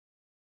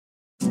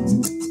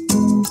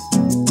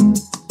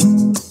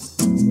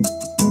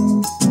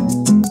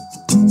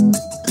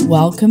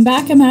Welcome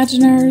back,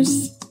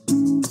 Imaginers.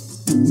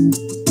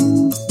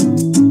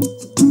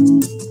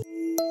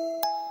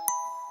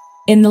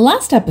 In the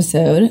last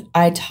episode,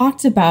 I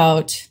talked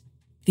about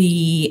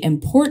the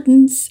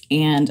importance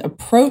and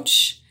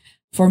approach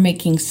for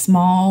making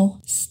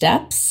small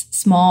steps,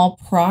 small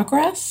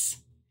progress,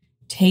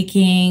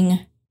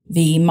 taking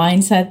the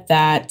mindset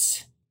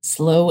that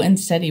slow and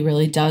steady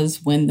really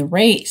does win the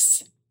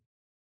race.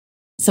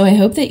 So I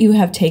hope that you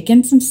have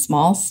taken some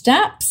small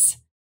steps.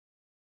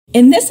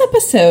 In this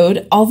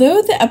episode,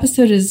 although the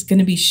episode is going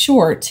to be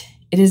short,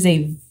 it is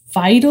a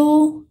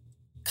vital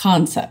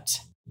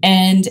concept.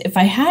 And if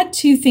I had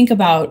to think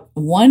about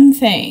one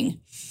thing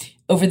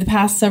over the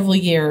past several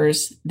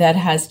years that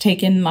has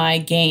taken my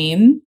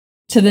game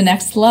to the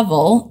next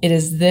level, it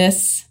is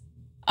this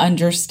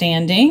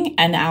understanding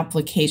and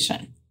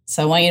application.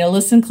 So I want you to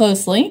listen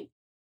closely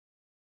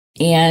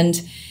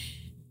and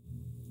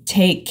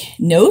take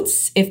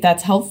notes if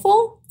that's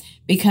helpful,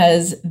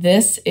 because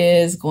this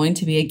is going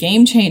to be a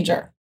game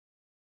changer.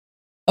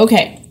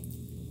 Okay,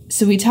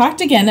 so we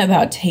talked again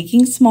about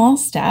taking small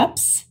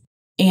steps,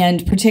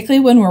 and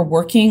particularly when we're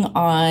working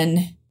on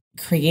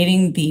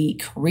creating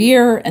the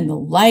career and the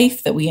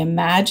life that we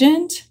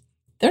imagined,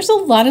 there's a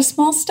lot of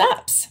small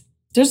steps.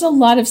 There's a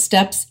lot of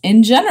steps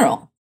in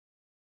general.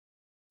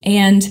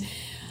 And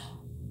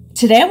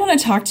today I want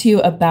to talk to you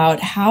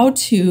about how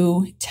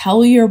to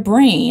tell your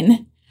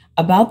brain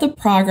about the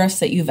progress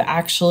that you've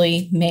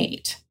actually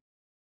made,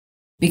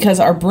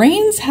 because our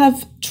brains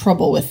have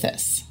trouble with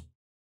this.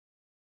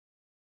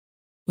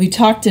 We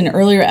talked in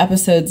earlier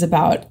episodes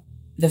about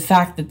the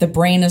fact that the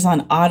brain is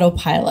on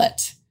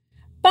autopilot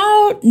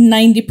about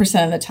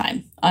 90% of the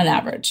time on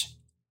average.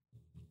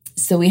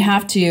 So we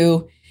have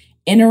to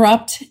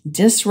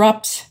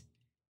disrupt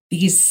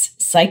these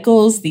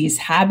cycles, these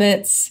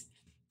habits,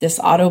 this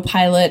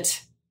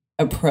autopilot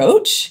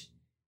approach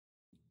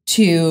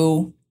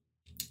to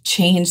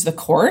change the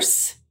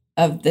course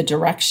of the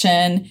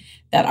direction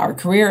that our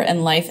career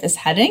and life is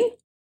heading.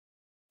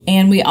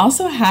 And we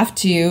also have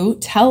to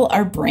tell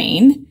our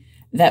brain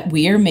that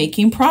we are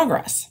making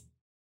progress.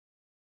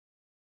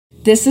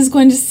 This is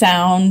going to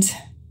sound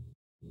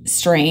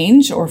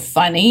strange or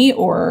funny,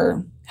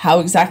 or how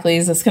exactly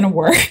is this going to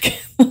work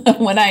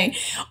when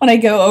I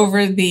go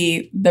over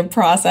the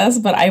process,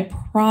 but I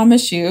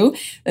promise you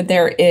that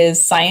there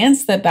is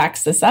science that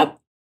backs this up,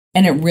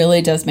 and it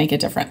really does make a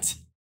difference.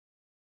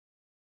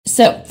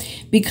 So,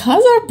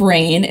 because our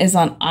brain is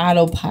on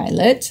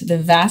autopilot the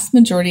vast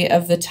majority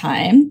of the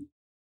time,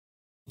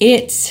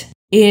 it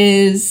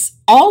is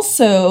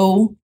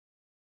also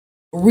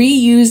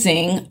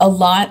reusing a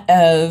lot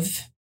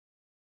of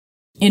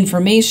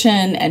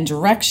information and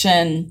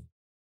direction,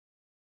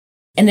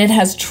 and it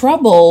has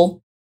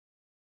trouble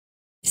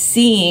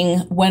seeing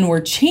when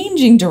we're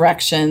changing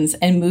directions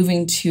and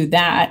moving to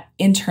that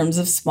in terms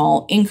of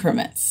small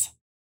increments.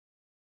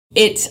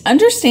 It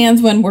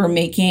understands when we're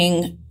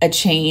making a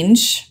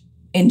change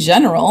in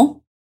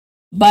general,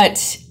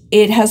 but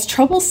it has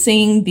trouble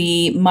seeing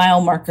the mile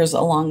markers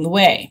along the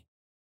way.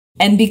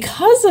 And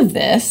because of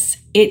this,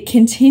 it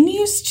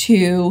continues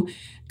to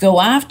go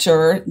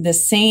after the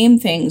same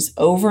things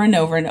over and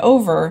over and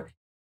over,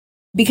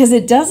 because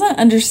it doesn't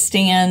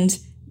understand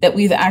that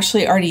we've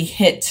actually already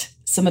hit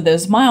some of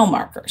those mile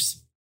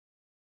markers.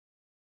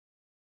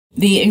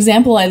 The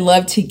example I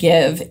love to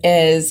give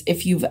is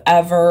if you've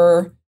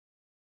ever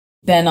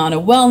been on a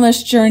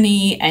wellness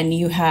journey and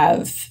you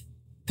have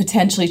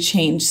potentially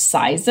changed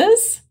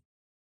sizes,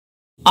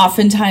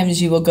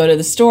 oftentimes you will go to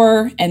the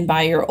store and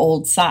buy your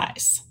old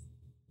size.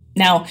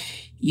 Now,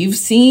 you've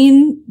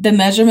seen the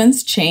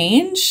measurements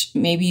change.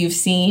 Maybe you've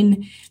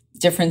seen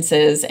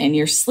differences in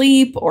your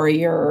sleep or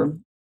your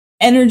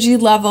energy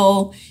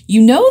level.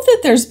 You know that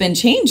there's been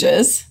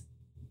changes.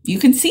 You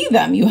can see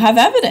them. You have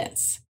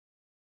evidence.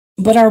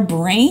 But our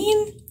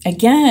brain,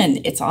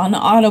 again, it's on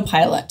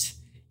autopilot.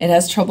 It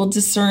has trouble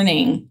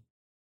discerning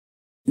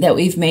that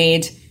we've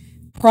made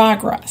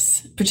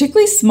progress,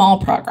 particularly small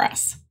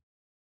progress.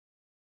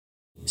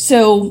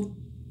 So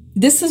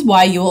this is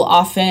why you will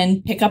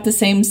often pick up the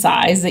same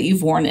size that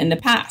you've worn in the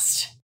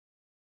past.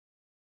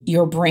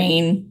 Your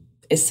brain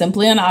is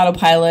simply on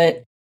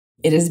autopilot.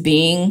 It is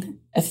being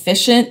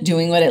efficient,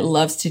 doing what it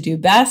loves to do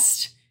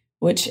best,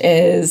 which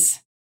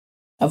is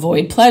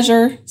avoid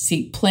pleasure,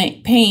 seek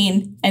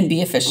pain, and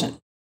be efficient.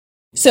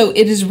 So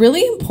it is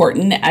really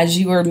important as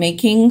you are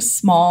making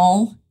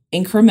small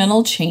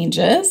incremental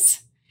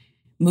changes,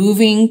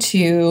 moving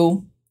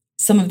to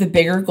some of the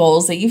bigger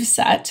goals that you've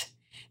set,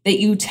 that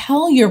you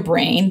tell your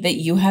brain that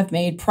you have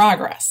made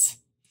progress.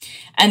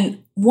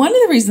 And one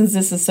of the reasons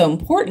this is so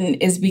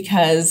important is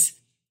because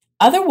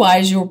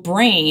otherwise your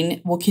brain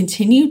will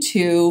continue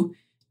to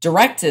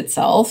direct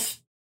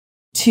itself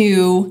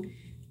to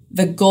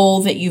the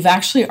goal that you've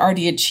actually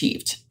already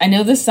achieved. I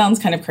know this sounds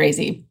kind of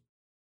crazy,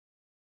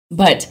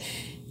 but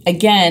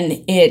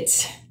again,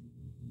 it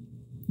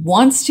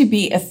wants to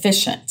be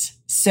efficient.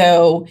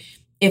 So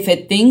if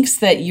it thinks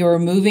that you're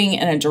moving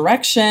in a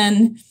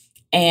direction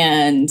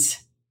and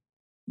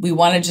we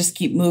want to just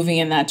keep moving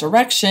in that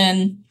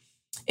direction,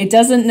 it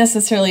doesn't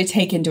necessarily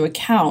take into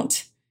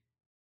account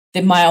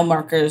the mile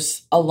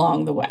markers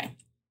along the way.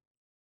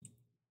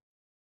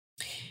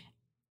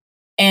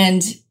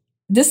 And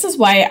this is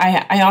why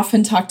I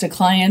often talk to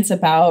clients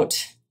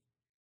about,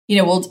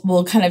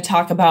 we'll kind of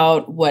talk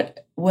about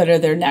what are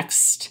their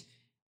next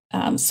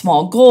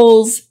small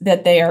goals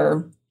that they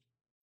are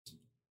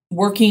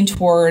working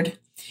toward.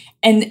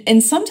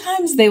 And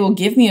sometimes they will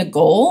give me a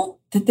goal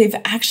that they've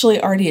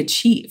actually already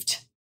achieved.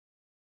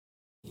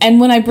 And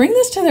when I bring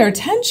this to their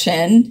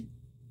attention,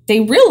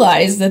 they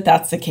realize that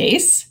that's the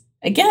case.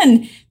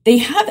 Again, they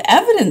have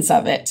evidence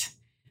of it,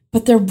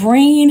 but their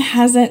brain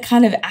hasn't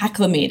kind of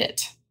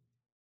acclimated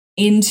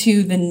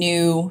into the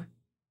new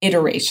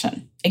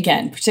iteration.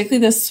 Again,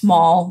 particularly the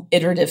small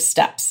iterative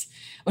steps,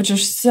 which are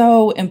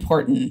so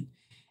important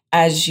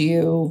as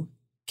you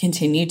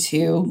continue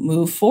to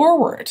move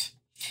forward.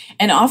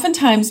 And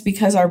oftentimes,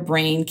 because our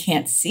brain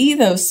can't see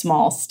those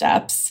small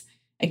steps,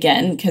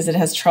 again, because it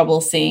has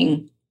trouble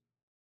seeing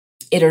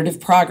iterative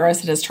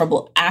progress, it has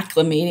trouble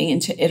acclimating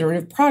into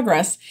iterative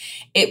progress,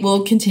 it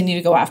will continue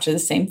to go after the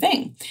same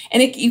thing.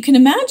 And you can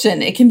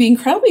imagine it can be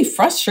incredibly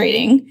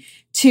frustrating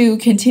to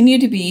continue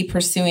to be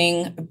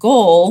pursuing a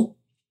goal,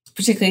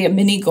 particularly a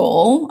mini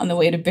goal on the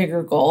way to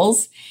bigger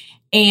goals,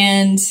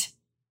 and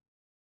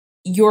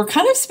you're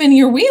kind of spinning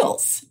your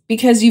wheels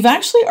because you've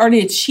actually already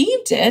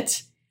achieved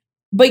it,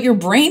 but your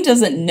brain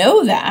doesn't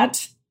know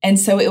that. And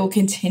so it will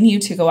continue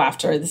to go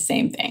after the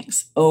same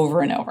things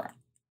over and over.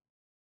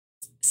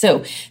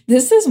 So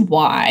this is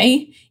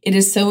why it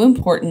is so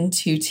important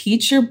to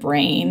teach your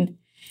brain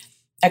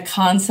a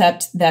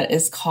concept that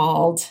is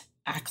called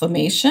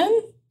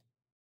acclimation.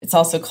 It's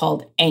also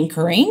called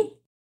anchoring.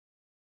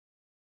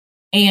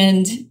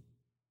 And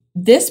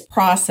this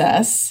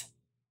process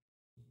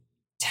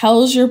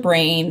tells your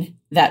brain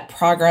that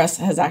progress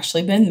has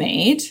actually been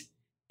made,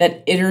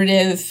 that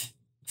iterative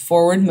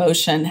forward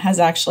motion has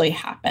actually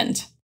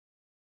happened.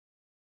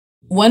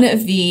 One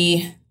of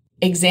the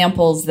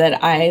examples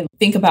that I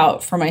think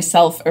about for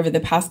myself over the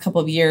past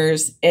couple of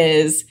years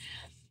is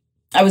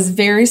I was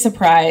very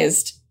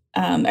surprised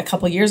a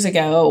couple of years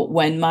ago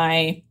when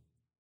my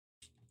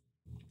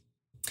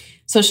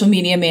social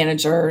media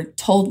manager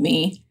told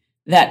me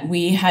that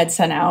we had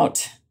sent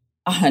out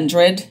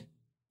 100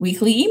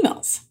 weekly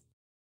emails.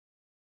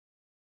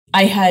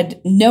 I had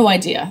no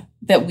idea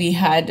that we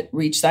had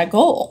reached that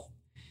goal.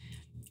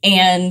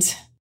 And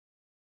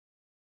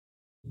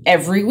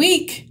every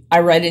week I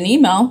write an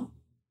email.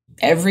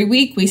 Every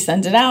week we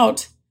send it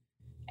out.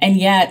 And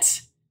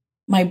yet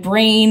my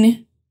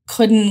brain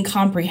couldn't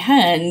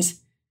comprehend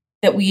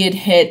that we had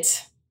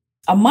hit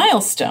a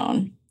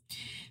milestone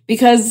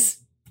because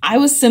I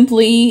was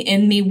simply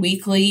in the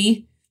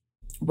weekly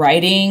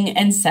writing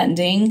and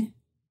sending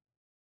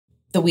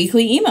the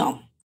weekly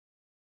email.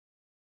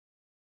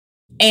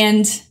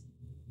 And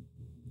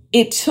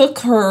it took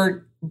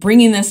her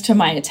bringing this to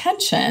my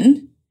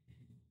attention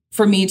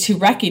for me to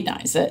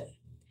recognize it.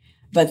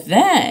 But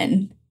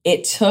then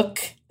it took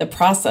the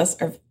process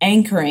of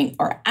anchoring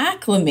or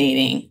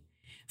acclimating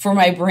for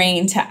my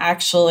brain to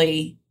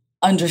actually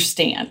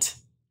understand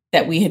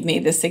that we had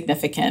made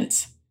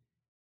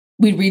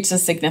we'd reached a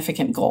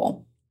significant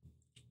goal.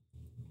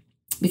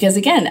 Because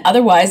again,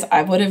 otherwise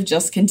I would have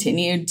just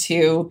continued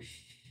to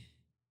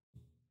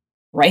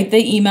write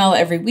the email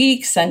every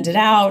week, send it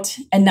out,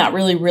 and not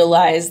really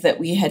realize that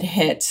we had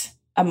hit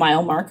a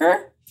mile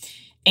marker.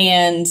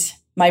 And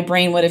my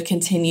brain would have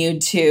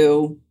continued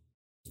to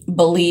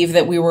believe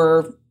that we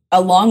were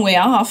a long way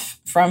off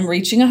from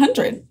reaching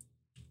 100.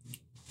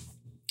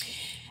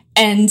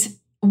 And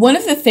one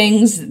of the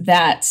things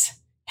that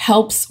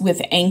helps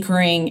with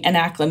anchoring and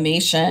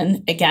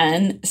acclimation,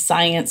 again,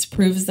 science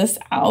proves this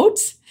out.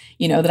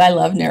 You know that I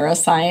love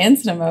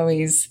neuroscience and I'm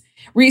always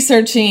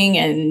researching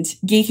and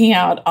geeking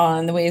out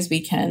on the ways we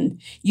can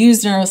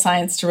use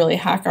neuroscience to really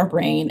hack our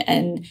brain.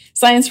 And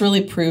science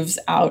really proves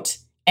out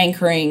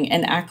anchoring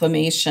and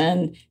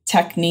acclimation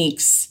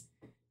techniques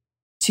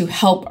to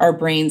help our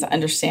brains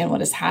understand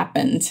what has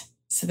happened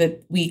so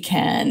that we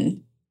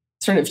can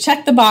sort of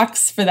check the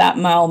box for that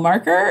mile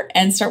marker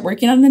and start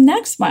working on the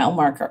next mile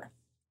marker.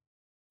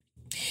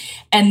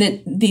 And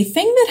the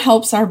thing that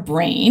helps our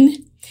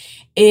brain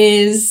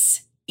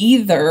is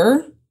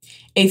either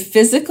a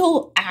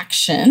physical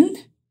action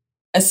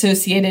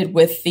associated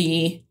with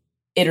the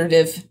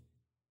iterative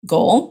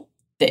goal,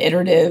 the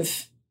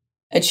iterative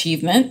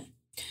achievement,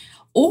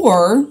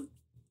 or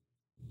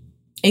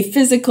a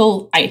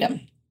physical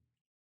item.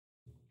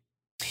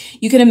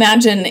 You can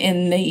imagine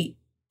in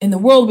the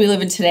world we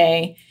live in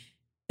today,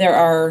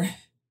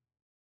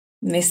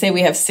 they say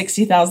we have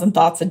 60,000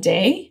 thoughts a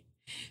day.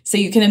 So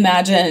you can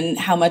imagine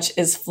how much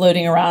is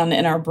floating around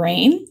in our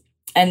brain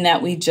and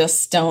that we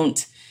just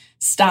don't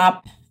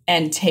stop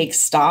and take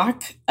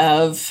stock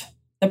of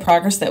the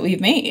progress that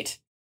we've made.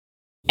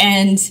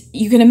 And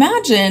you can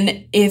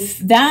imagine if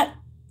that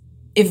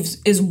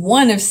is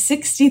one of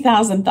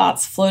 60,000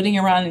 thoughts floating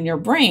around in your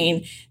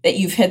brain that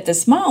you've hit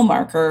this mile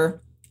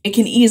marker, it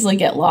can easily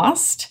get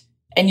lost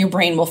and your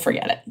brain will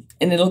forget it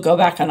and it'll go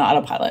back on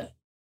autopilot.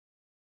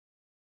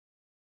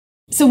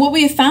 So what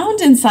we have found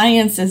in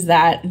science is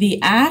that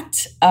the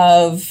act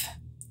of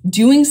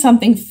doing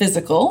something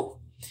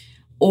physical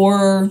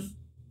or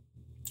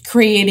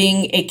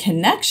creating a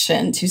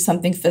connection to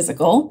something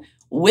physical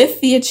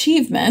with the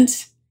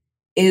achievement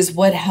is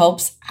what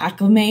helps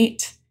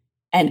acclimate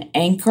and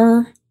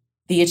anchor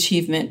the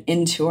achievement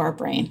into our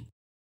brain.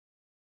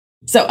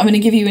 So I'm going to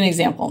give you an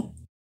example.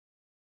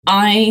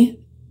 I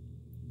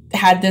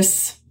had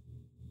this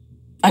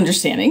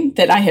understanding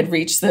that I had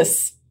reached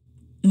this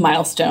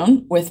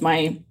milestone with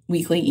my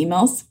weekly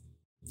emails,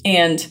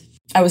 and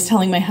I was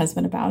telling my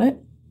husband about it.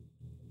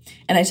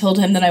 And I told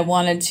him that I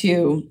wanted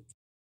to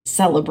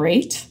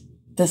celebrate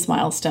this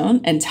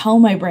milestone and tell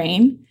my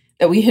brain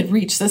that we had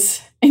reached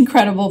this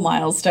incredible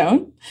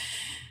milestone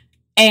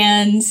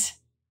and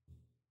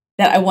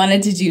that I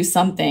wanted to do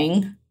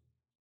something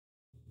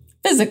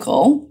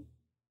physical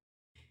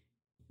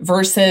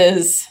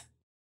versus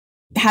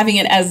having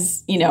it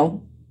as,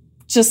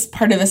 just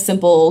part of a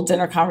simple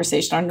dinner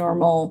conversation on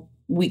normal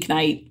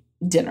weeknight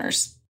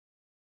dinners.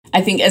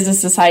 I think as a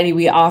society,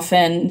 we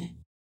often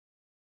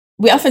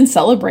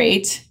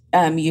celebrate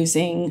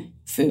using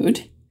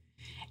food.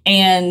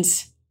 And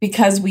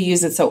because we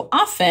use it so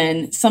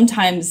often,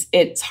 sometimes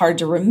it's hard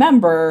to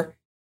remember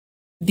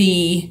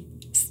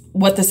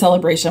what the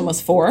celebration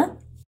was for.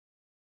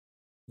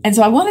 And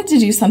so I wanted to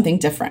do something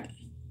different.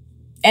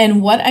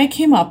 And what I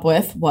came up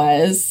with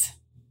was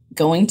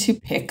going to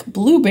pick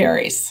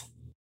blueberries.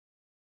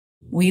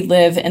 We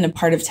live in a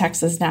part of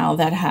Texas now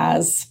that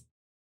has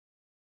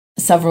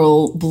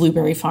several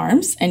blueberry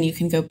farms, and you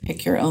can go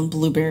pick your own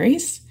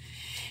blueberries.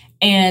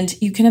 And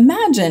you can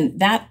imagine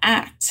that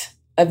act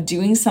of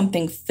doing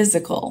something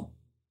physical,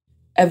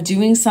 of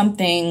doing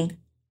something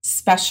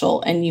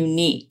special and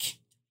unique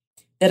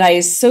that I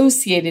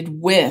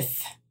associated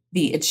with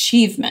the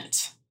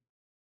achievement.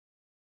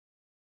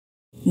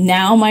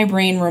 Now my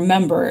brain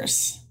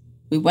remembers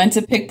we went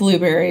to pick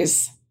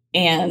blueberries,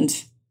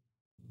 and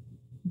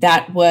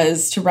that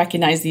was to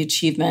recognize the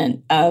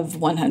achievement of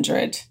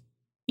 100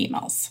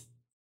 emails.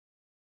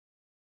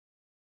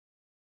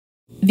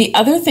 The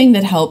other thing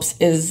that helps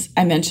is,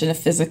 I mentioned, a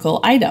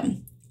physical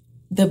item.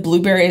 The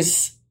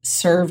blueberries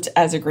served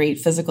as a great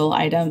physical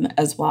item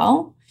as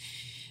well.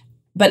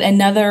 But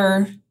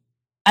another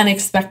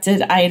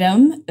unexpected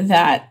item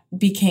that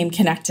became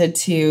connected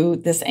to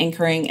this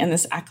anchoring and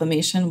this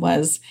acclimation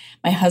was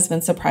my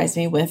husband surprised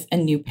me with a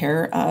new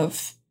pair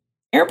of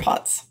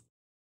AirPods.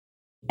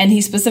 And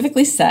he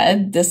specifically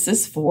said, this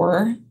is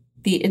for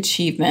the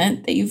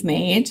achievement that you've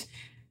made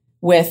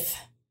with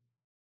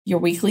your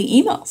weekly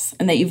emails,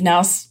 and that you've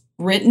now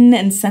written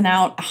and sent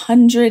out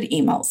 100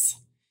 emails,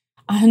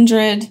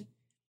 100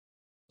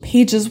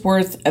 pages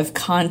worth of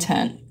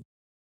content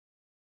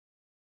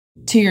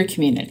to your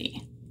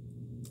community.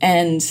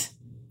 And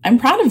I'm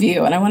proud of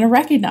you, and I want to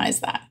recognize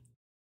that.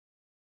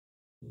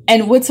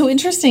 And what's so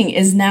interesting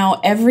is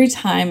now every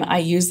time I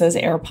use those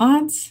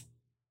AirPods,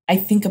 I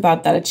think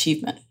about that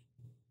achievement.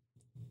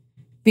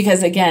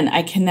 Because again,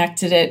 I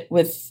connected it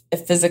with a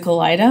physical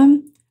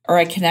item, or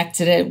I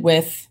connected it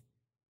with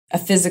a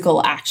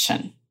physical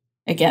action.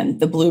 Again,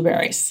 the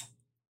blueberries,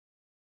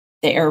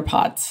 the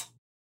AirPods.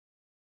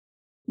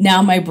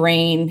 Now my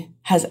brain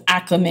has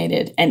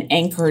acclimated and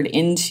anchored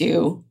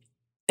into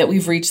that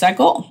we've reached that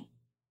goal.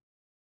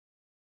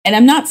 And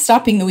I'm not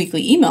stopping the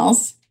weekly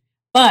emails,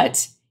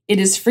 but it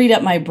has freed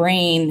up my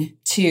brain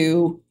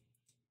to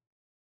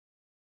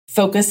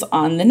focus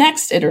on the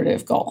next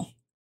iterative goal.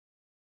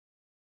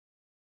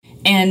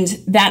 And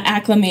that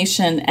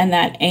acclimation and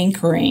that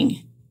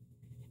anchoring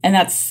and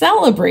that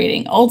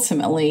celebrating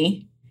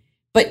ultimately,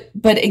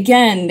 but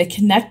again, the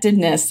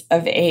connectedness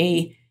of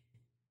a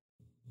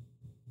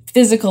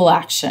physical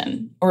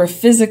action or a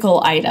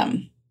physical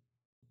item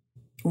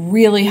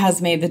really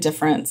has made the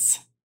difference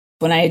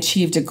when I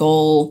achieved a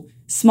goal,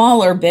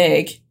 small or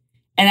big,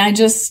 and I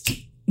just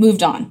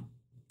moved on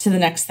to the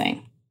next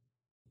thing,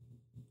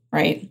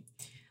 right?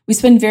 We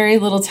spend very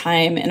little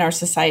time in our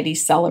society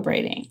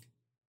celebrating,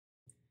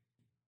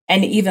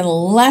 and even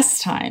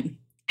less time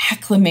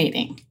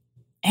acclimating,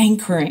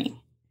 anchoring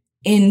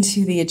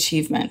into the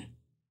achievement,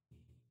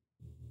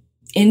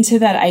 into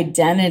that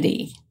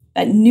identity,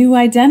 that new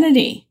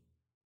identity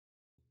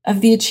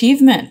of the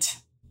achievement.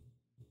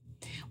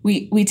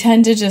 We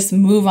tend to just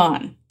move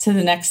on to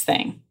the next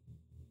thing.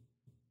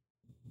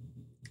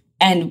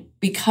 And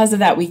because of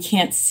that, we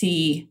can't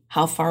see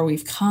how far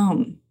we've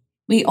come.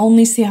 We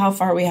only see how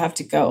far we have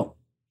to go.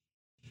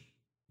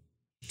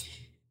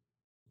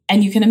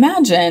 And you can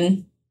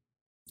imagine,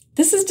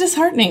 this is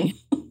disheartening.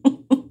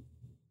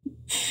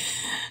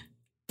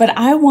 But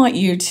I want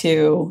you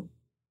to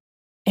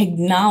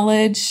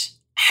acknowledge,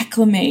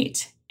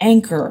 acclimate,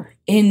 anchor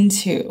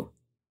into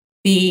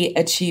the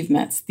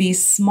achievements,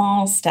 these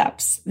small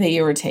steps that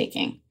you are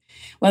taking.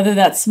 Whether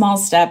that small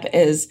step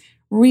is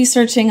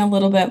researching a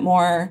little bit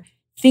more,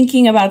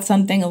 thinking about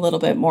something a little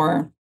bit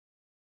more.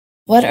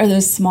 What are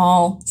those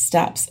small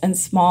steps and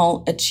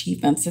small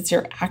achievements that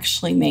you're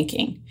actually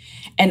making?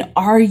 And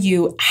are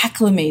you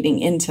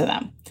acclimating into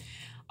them?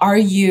 Are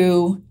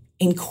you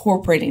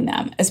incorporating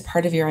them as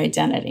part of your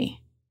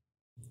identity.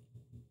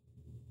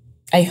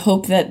 I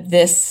hope that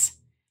this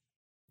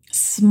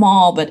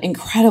small but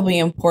incredibly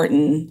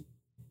important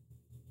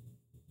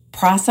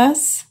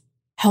process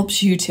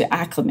helps you to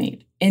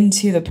acclimate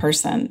into the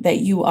person that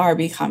you are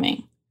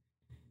becoming.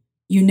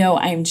 You know,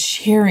 I'm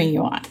cheering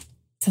you on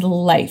to the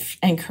life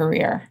and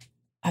career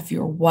of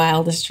your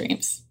wildest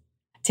dreams.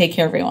 Take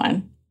care,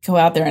 everyone. Go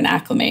out there and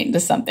acclimate into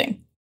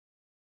something.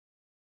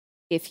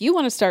 If you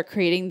want to start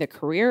creating the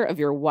career of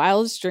your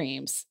wildest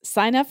dreams,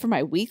 sign up for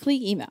my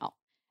weekly email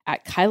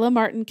at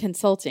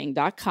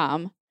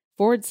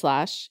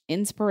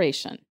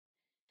kylamartinconsulting.com/inspiration.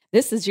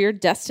 This is your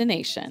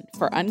destination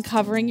for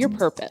uncovering your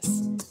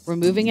purpose,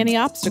 removing any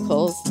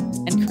obstacles,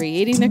 and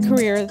creating the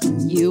career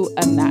you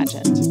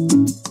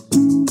imagined.